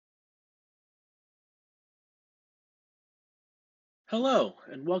Hello,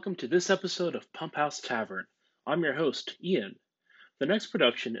 and welcome to this episode of Pumphouse Tavern. I'm your host, Ian. The next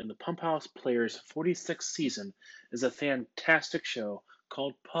production in the Pumphouse Players' 46th season is a fantastic show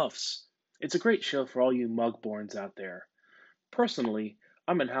called Puffs. It's a great show for all you mugborns out there. Personally,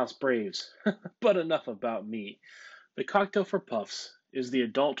 I'm in House Braves, but enough about me. The cocktail for Puffs is the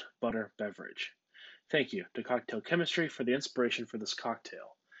adult butter beverage. Thank you to Cocktail Chemistry for the inspiration for this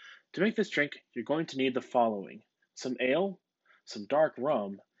cocktail. To make this drink, you're going to need the following: some ale, some dark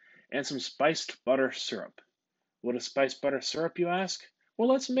rum, and some spiced butter syrup. What is spiced butter syrup, you ask? Well,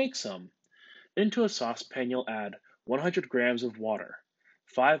 let's make some. Into a saucepan, you'll add 100 grams of water,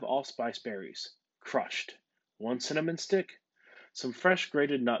 5 allspice berries, crushed, 1 cinnamon stick, some fresh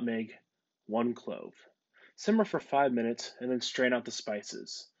grated nutmeg, 1 clove. Simmer for 5 minutes and then strain out the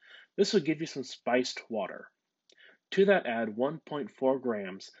spices. This will give you some spiced water. To that add 1.4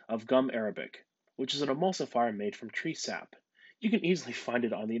 grams of gum arabic, which is an emulsifier made from tree sap. You can easily find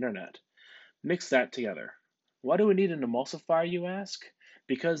it on the internet. Mix that together. Why do we need an emulsifier, you ask?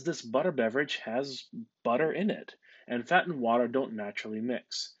 Because this butter beverage has butter in it, and fat and water don't naturally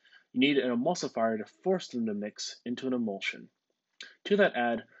mix. You need an emulsifier to force them to mix into an emulsion. To that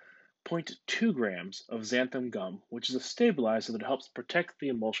add zero point 0.2 grams of xanthan gum, which is a stabilizer that helps protect the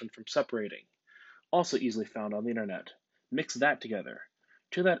emulsion from separating, also easily found on the internet. Mix that together.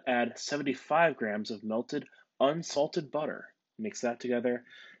 To that add 75 grams of melted, unsalted butter. Mix that together.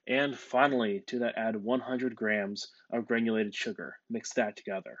 And finally, to that add 100 grams of granulated sugar. Mix that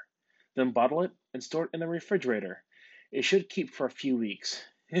together. Then bottle it and store it in the refrigerator. It should keep for a few weeks,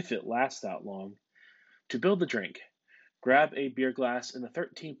 if it lasts that long. To build the drink, grab a beer glass in the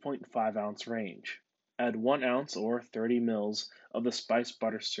 13.5 ounce range. Add 1 ounce or 30 mils of the spiced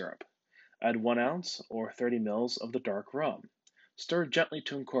butter syrup. Add 1 ounce or 30 mils of the dark rum. Stir gently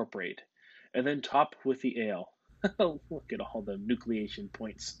to incorporate, and then top with the ale. Look at all the nucleation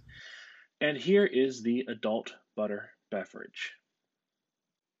points. And here is the adult butter beverage.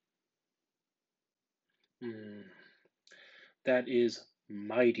 Mm, that is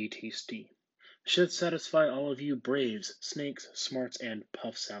mighty tasty. Should satisfy all of you braves, snakes, smarts, and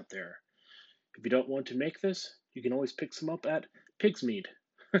puffs out there. If you don't want to make this, you can always pick some up at Pig's Mead.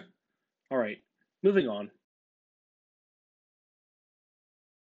 Alright, moving on.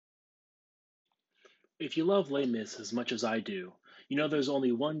 If you love Les Mis as much as I do, you know there's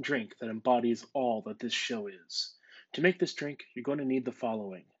only one drink that embodies all that this show is. To make this drink, you're going to need the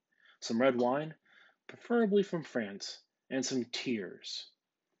following: some red wine, preferably from France, and some tears.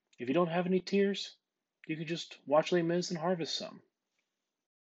 If you don't have any tears, you can just watch Les Mis and harvest some.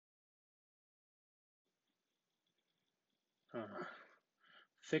 Uh,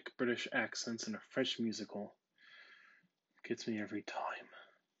 Thick British accents in a French musical gets me every time.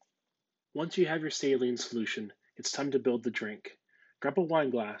 Once you have your saline solution, it's time to build the drink. Grab a wine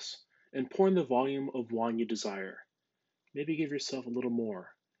glass and pour in the volume of wine you desire. Maybe give yourself a little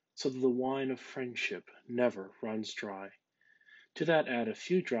more, so that the wine of friendship never runs dry. To that add a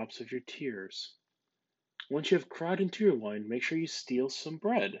few drops of your tears. Once you have cried into your wine, make sure you steal some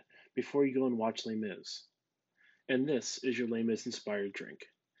bread before you go and watch Les Mis. And this is your Les Mis inspired drink.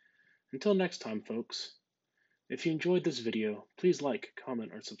 Until next time, folks. If you enjoyed this video, please like,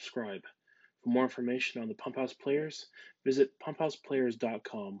 comment, or subscribe. For more information on the Pumphouse Players, visit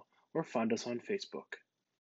pumphouseplayers.com or find us on Facebook.